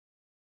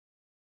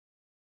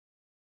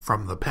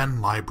From the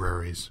Penn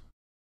Libraries.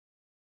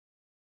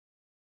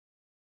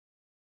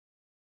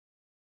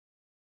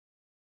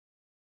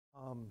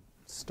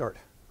 Start.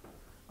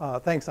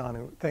 Thanks,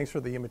 Anu. Thanks for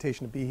the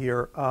invitation to be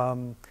here.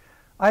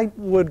 I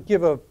would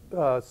give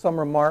some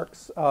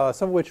remarks,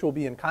 some of which will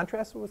be in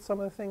contrast with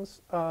some of the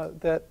things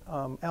that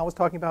Al was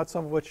talking about,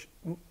 some of which,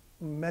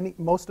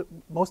 most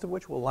of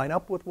which will line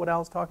up with what Al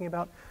was talking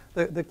about.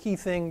 The key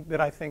thing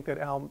that I think that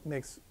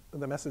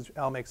the message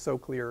Al makes so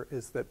clear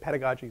is that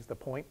pedagogy is the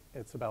point.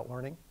 It's about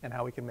learning and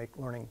how we can make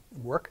learning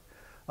work.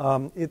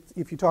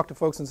 If you talk to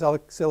folks in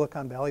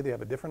Silicon Valley, they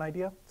have a different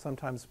idea.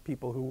 Sometimes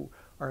people who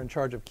are in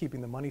charge of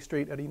keeping the money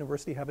straight at a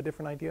university have a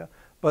different idea.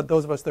 But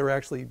those of us that are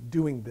actually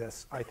doing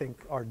this, I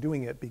think, are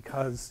doing it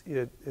because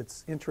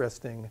it's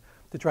interesting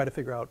to try to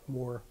figure out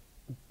more,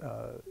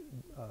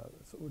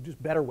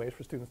 just better ways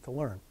for students to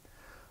learn.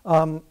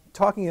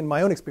 Talking in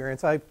my own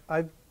experience,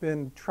 I've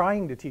been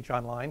trying to teach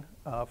online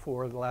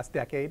for the last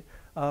decade,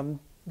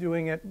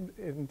 doing it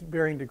in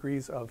varying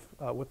degrees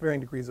with varying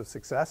degrees of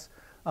success.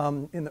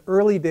 In the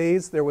early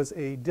days, there was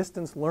a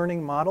distance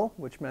learning model,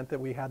 which meant that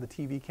we had the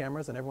TV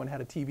cameras and everyone had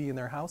a TV in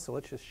their house. So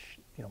let's just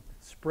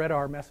spread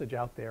our message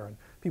out there and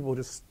people will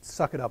just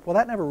suck it up. Well,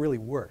 that never really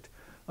worked.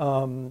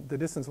 The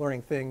distance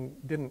learning thing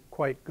didn't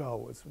quite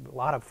go. It was a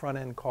lot of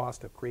front-end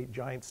cost to create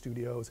giant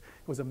studios.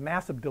 It was a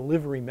massive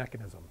delivery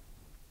mechanism.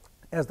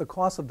 As the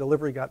cost of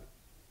delivery got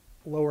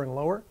lower and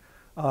lower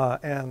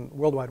and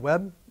World Wide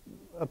Web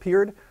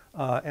appeared,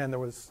 and there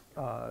was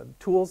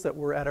tools that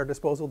were at our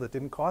disposal that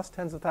didn't cost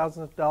tens of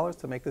thousands of dollars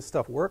to make this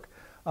stuff work.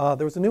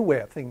 There was a new way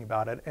of thinking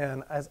about it.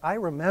 And as I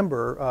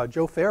remember,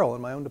 Joe Farrell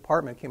in my own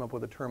department came up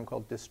with a term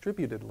called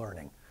distributed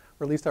learning.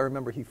 Or at least I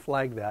remember he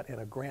flagged that in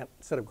a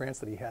set of grants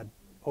that he had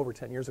over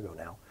 10 years ago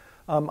now.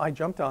 I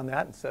jumped on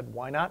that and said,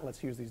 why not?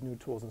 Let's use these new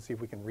tools and see if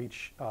we can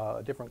reach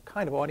a different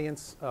kind of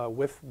audience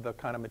with the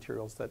kind of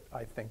materials that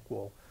I think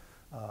will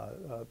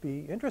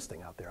be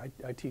interesting out there.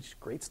 I teach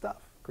great stuff.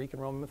 Greek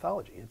and Roman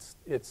mythology.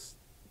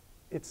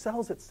 It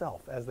sells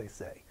itself, as they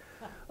say.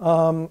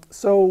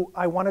 So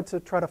I wanted to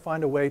try to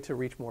find a way to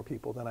reach more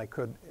people than I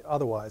could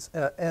otherwise.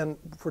 And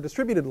for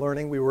distributed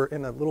learning, we were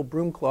in a little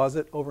broom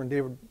closet over in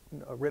David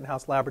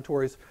Rittenhouse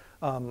Laboratories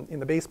in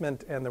the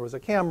basement, and there was a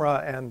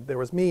camera, and there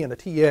was me and a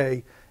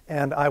TA,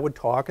 and I would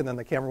talk, and then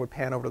the camera would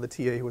pan over to the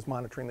TA who was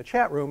monitoring the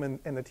chat room,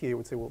 and the TA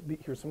would say, well,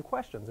 here's some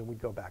questions, and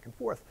we'd go back and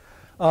forth.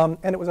 And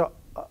it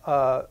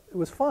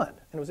was fun,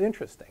 and it was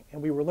interesting,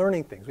 and we were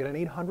learning things. We had an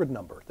 800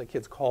 number that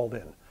kids called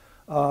in.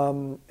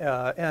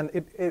 And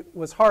it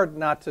was hard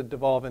not to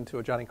devolve into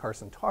a Johnny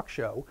Carson talk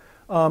show,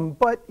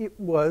 but it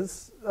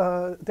was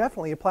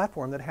definitely a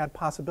platform that had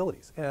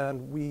possibilities,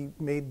 and we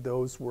made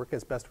those work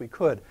as best we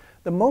could.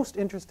 The most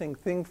interesting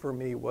thing for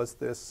me was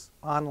this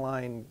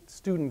online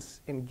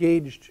students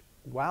engaged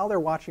while they're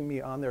watching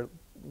me on their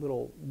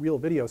little real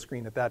video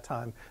screen at that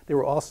time. They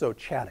were also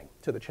chatting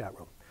to the chat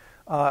room.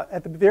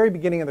 At the very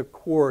beginning of the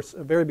course,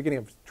 very beginning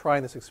of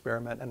trying this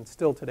experiment, and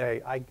still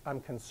today,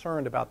 I'm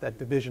concerned about that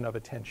division of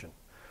attention.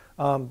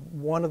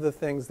 One of the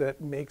things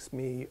that makes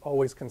me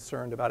always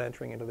concerned about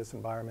entering into this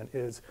environment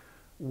is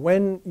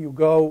when you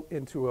go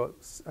into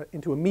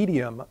a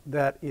medium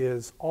that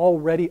is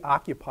already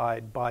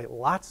occupied by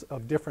lots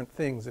of different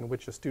things in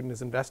which a student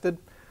is invested,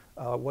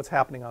 what's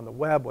happening on the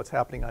web, what's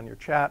happening on your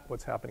chat,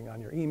 what's happening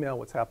on your email,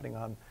 what's happening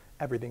on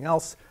everything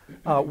else.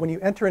 When you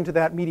enter into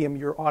that medium,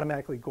 you're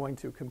automatically going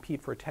to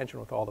compete for attention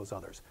with all those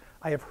others.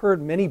 I have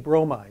heard many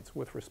bromides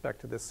with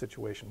respect to this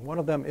situation. One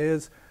of them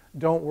is,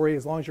 don't worry,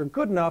 as long as you're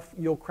good enough,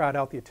 you'll crowd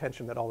out the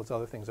attention that all those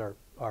other things are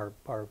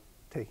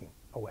taking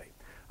away.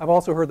 I've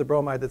also heard the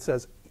bromide that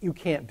says, you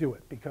can't do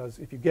it, because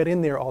if you get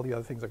in there, all the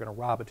other things are going to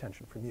rob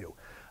attention from you.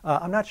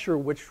 I'm not sure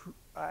which.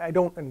 I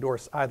don't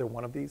endorse either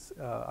one of these.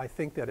 I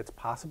think that it's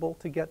possible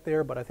to get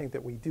there, but I think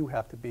that we do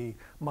have to be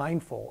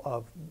mindful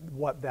of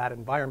what that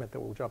environment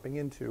that we're jumping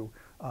into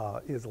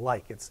is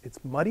like.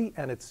 It's muddy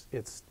and it's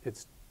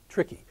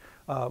tricky.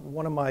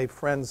 One of my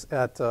friends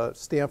at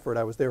Stanford,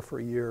 I was there for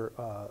a year,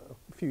 a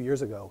few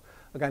years ago,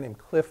 a guy named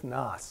Cliff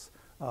Nass,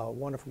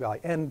 wonderful guy,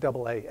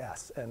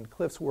 NAAS, and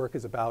Cliff's work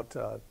is about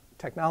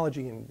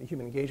technology and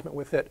human engagement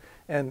with it,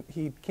 and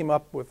he came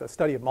up with a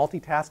study of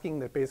multitasking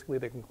that basically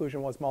the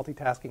conclusion was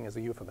multitasking is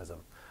a euphemism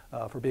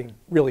for being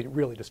really,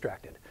 really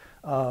distracted.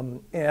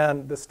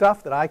 And the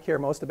stuff that I care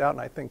most about,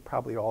 and I think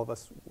probably all of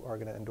us are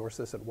going to endorse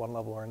this at one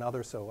level or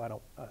another, so I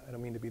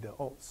don't mean to be the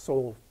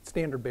sole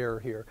standard bearer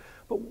here,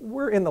 but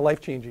we're in the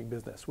life-changing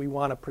business. We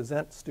want to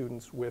present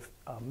students with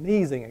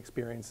amazing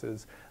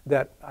experiences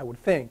that I would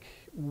think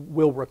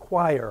will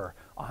require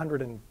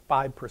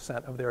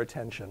 105% of their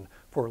attention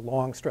for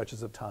long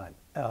stretches of time.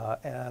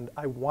 And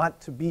I want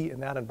to be in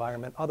that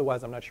environment,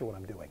 otherwise I'm not sure what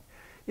I'm doing.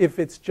 If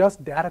it's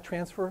just data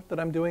transfer that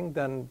I'm doing,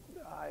 then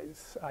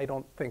I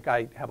don't think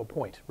I have a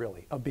point,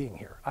 really, of being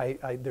here.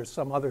 There's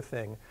some other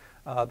thing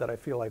that I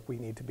feel like we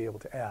need to be able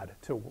to add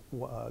to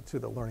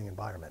the learning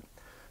environment.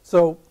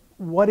 So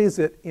what is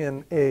it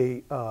in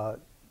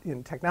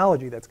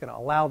technology that's going to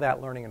allow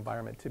that learning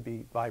environment to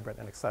be vibrant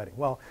and exciting?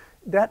 Well,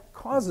 that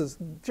causes,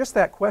 just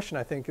that question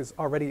I think is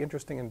already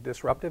interesting and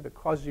disruptive. It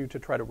causes you to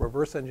try to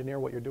reverse engineer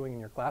what you're doing in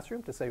your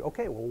classroom to say,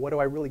 okay, well, what do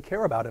I really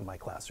care about in my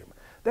classroom?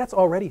 That's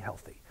already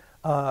healthy.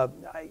 Even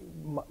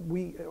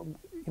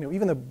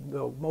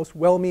the most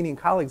well-meaning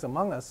colleagues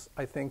among us,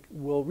 I think,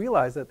 will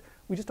realize that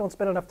we just don't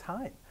spend enough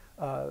time.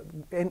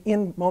 And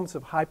in moments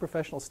of high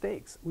professional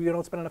stakes, we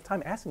don't spend enough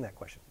time asking that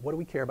question. What do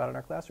we care about in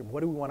our classroom?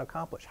 What do we want to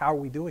accomplish? How are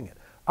we doing it?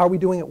 Are we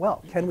doing it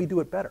well? Can we do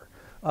it better?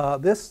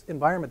 This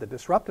environment, the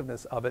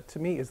disruptiveness of it, to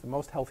me, is the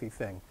most healthy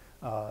thing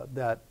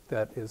that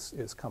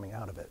is coming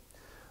out of it.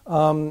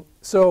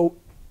 So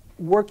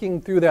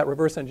working through that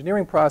reverse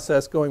engineering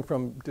process, going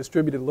from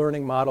distributed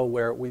learning model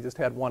where we just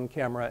had one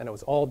camera and it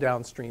was all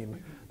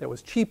downstream that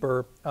was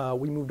cheaper,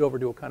 we moved over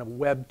to a kind of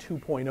Web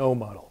 2.0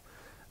 model.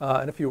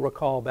 And if you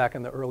recall, back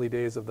in the early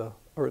days of the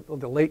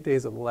late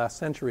days of the last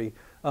century,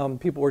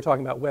 people were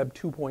talking about Web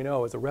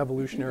 2.0 as a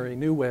revolutionary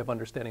new way of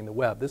understanding the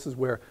web. This is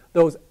where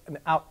those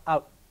out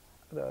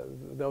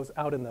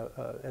in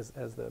the as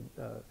the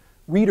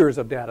readers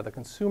of data, the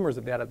consumers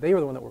of data, they were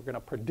the one that were going to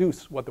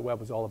produce what the web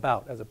was all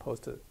about, as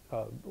opposed to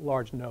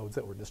large nodes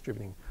that were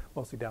distributing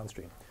mostly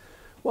downstream.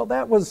 Well,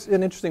 that was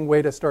an interesting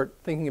way to start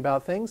thinking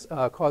about things.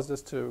 Caused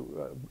us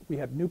to, we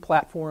had new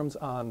platforms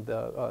on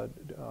the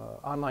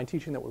online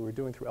teaching that we were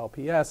doing through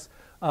LPS,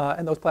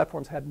 and those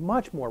platforms had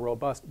much more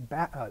robust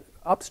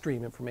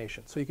upstream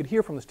information. So you could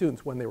hear from the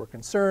students when they were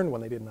concerned,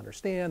 when they didn't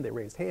understand, they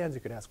raised hands,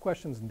 you could ask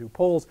questions and do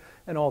polls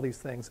and all these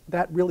things.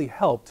 That really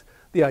helped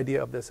the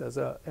idea of this as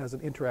an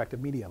interactive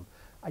medium.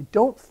 I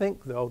don't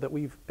think, though, that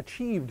we've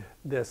achieved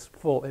this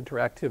full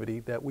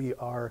interactivity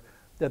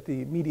that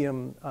the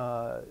medium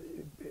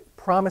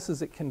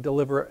promises it can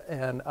deliver,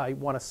 and I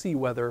want to see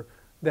whether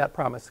that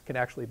promise can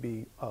actually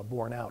be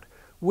borne out.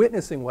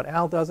 Witnessing what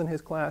Al does in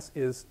his class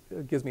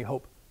gives me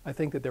hope. I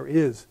think that there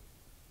is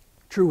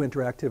true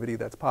interactivity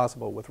that's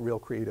possible with real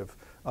creative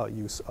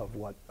use of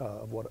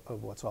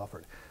what's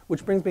offered.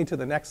 Which brings me to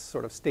the next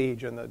sort of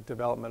stage in the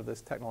development of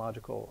this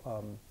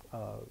technological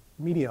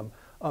medium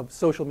of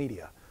social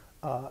media.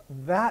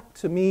 That,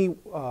 to me,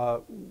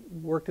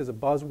 worked as a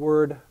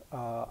buzzword.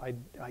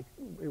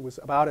 It was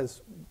about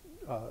as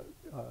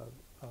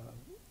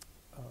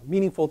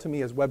meaningful to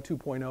me as Web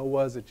 2.0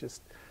 was.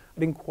 I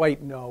didn't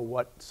quite know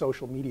what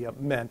social media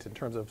meant in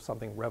terms of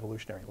something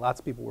revolutionary. Lots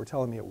of people were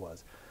telling me it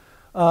was.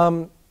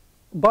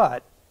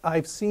 But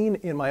I've seen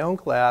in my own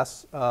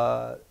class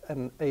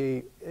an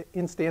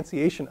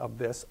instantiation of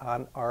this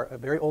on a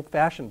very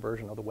old-fashioned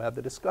version of the web,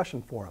 the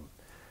discussion forum.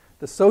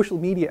 The social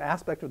media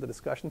aspect of the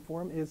discussion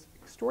forum is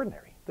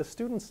extraordinary. The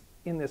students,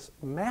 in this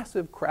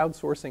massive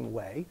crowdsourcing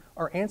way,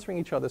 are answering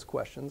each other's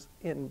questions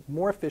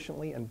more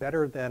efficiently and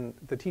better than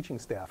the teaching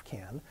staff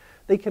can.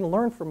 They can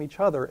learn from each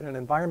other in an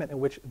environment in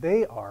which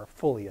they are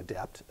fully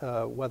adept,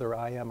 whether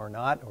I am or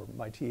not, or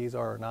my TAs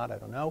are or not, I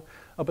don't know.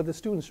 But the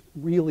students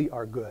really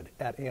are good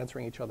at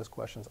answering each other's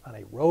questions on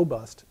a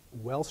robust,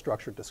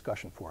 well-structured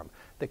discussion forum.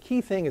 The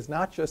key thing is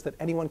not just that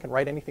anyone can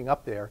write anything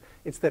up there,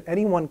 it's that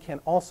anyone can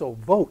also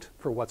vote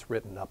for what's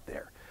written up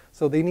there.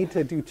 So they need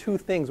to do two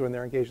things when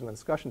they're engaged in the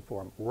discussion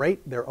forum: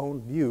 write their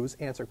own views,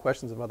 answer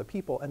questions of other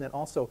people, and then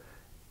also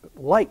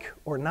like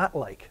or not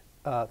like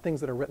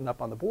things that are written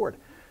up on the board.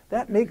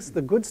 That makes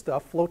the good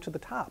stuff float to the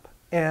top.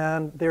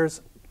 And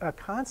there's a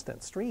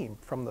constant stream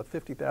from the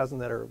 50,000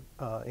 that are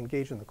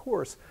engaged in the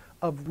course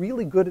of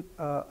really good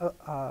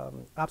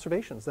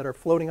observations that are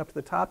floating up to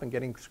the top and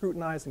getting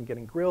scrutinized and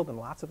getting grilled, and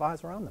lots of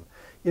eyes are on them.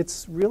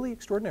 It's really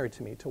extraordinary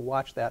to me to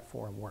watch that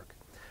forum work.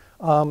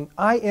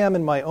 I am,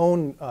 in my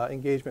own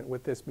engagement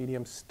with this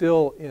medium,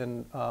 still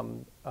in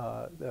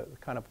the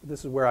kind of,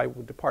 this is where I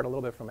would depart a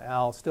little bit from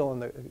Al, still in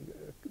the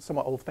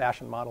somewhat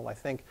old-fashioned model, I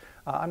think.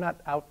 I'm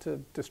not out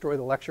to destroy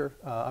the lecture.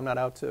 I'm not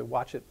out to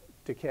watch it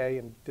decay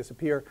and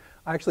disappear.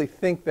 I actually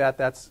think that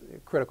that's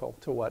critical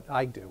to what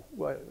I do.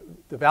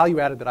 The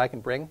value added that I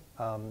can bring,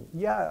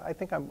 yeah, I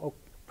think I'm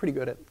pretty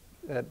good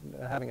at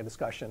having a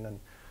discussion and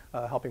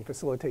helping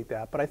facilitate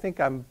that. But I think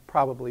I'm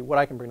probably, what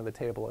I can bring to the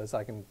table is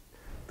I can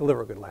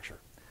deliver a good lecture.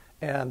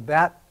 And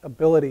that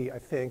ability, I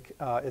think,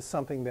 is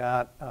something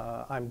that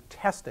I'm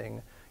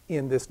testing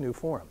in this new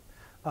forum.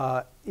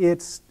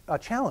 It's a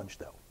challenge,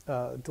 though.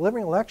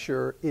 Delivering a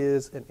lecture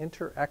is an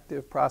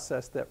interactive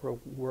process that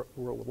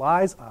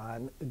relies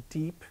on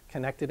deep,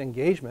 connected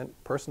engagement,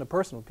 person to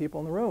person, with people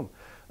in the room.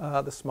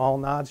 The small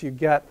nods you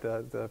get,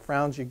 the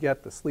frowns you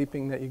get, the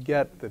sleeping that you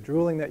get, the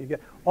drooling that you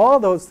get, all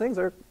those things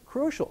are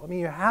crucial. I mean,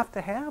 you have to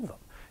have them.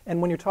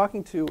 And when you're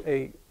talking to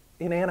an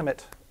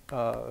inanimate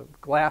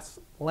glass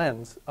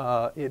lens,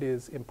 it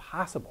is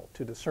impossible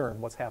to discern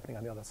what's happening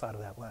on the other side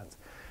of that lens,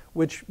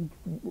 which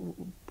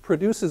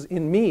produces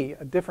in me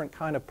a different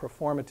kind of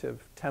performative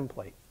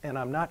template. And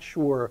I'm not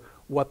sure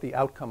what the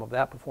outcome of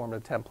that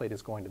performative template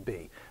is going to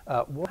be.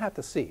 We'll have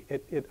to see.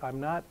 I'm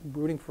not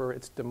rooting for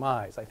its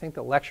demise. I think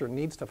the lecture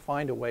needs to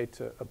find a way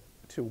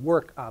to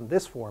work on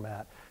this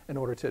format in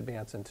order to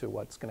advance into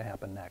what's going to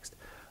happen next.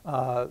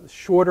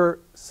 Shorter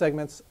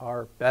segments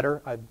are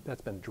better.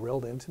 That's been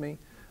drilled into me.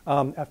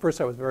 At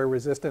first I was very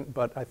resistant,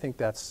 but I think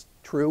that's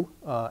true,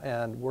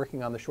 and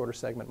working on the shorter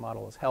segment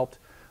model has helped.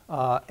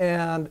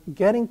 And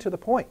getting to the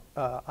point.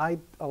 I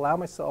allow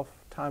myself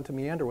time to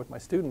meander with my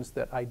students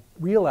that I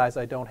realize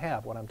I don't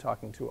have when I'm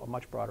talking to a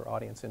much broader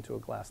audience into a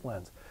glass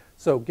lens.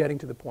 So getting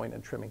to the point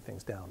and trimming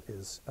things down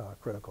is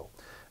critical.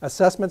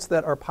 Assessments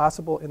that are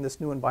possible in this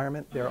new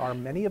environment, there are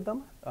many of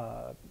them.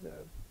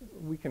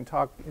 We can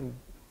talk in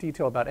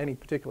detail about any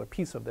particular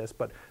piece of this,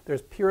 but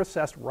there's peer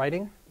assessed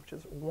writing, which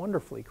is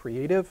wonderfully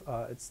creative.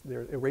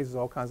 It raises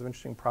all kinds of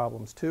interesting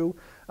problems too.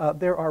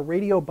 There are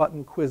radio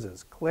button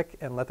quizzes. Click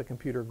and let the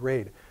computer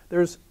grade.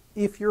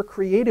 If you're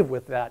creative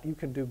with that, you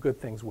can do good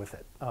things with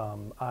it.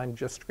 I'm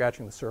just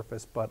scratching the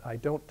surface, but I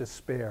don't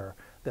despair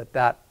that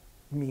that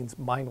means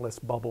mindless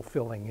bubble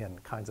filling in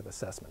kinds of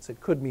assessments. It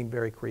could mean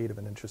very creative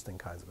and interesting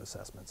kinds of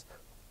assessments.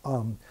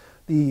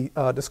 The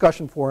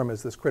discussion forum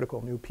is this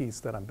critical new piece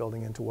that I'm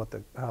building into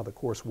how the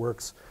course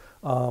works.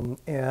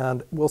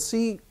 And we'll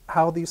see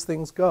how these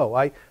things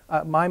go.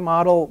 My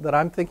model that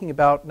I'm thinking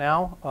about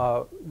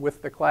now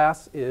with the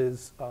class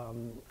is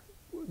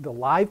the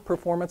live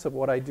performance of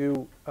what I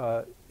do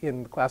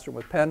in the classroom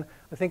with pen.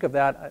 I think of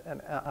that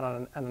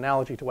an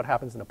analogy to what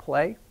happens in a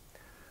play.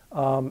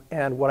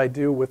 And what I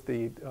do with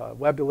the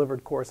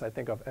web-delivered course, I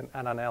think of an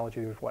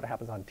analogy to what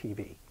happens on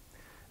TV.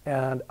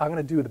 And I'm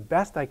going to do the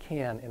best I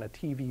can in a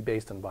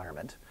TV-based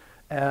environment.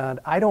 And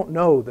I don't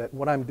know that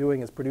what I'm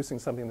doing is producing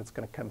something that's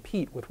going to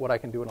compete with what I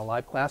can do in a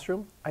live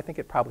classroom. I think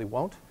it probably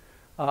won't.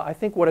 I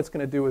think what it's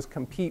going to do is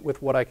compete with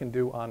what I can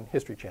do on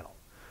History Channel,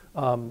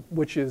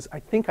 which is, I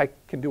think I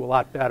can do a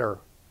lot better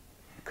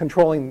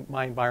controlling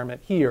my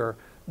environment here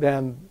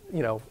than,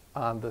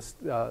 on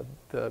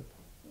the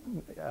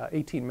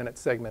 18-minute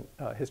segment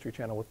History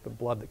Channel with the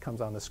blood that comes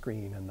on the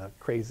screen and the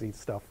crazy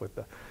stuff with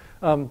the...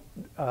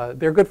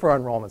 they're good for our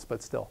enrollments,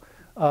 but still.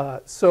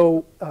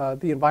 So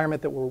the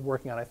environment that we're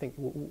working on, I think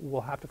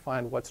we'll have to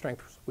find what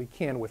strengths we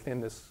can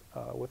within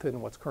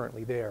within what's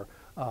currently there.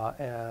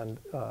 And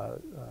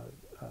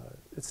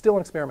it still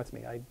experiments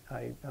me.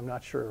 I'm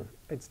not sure.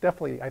 It's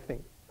definitely, I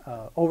think,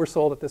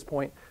 oversold at this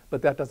point,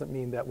 but that doesn't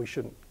mean that we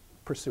shouldn't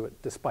pursue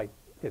it despite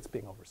its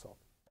being oversold.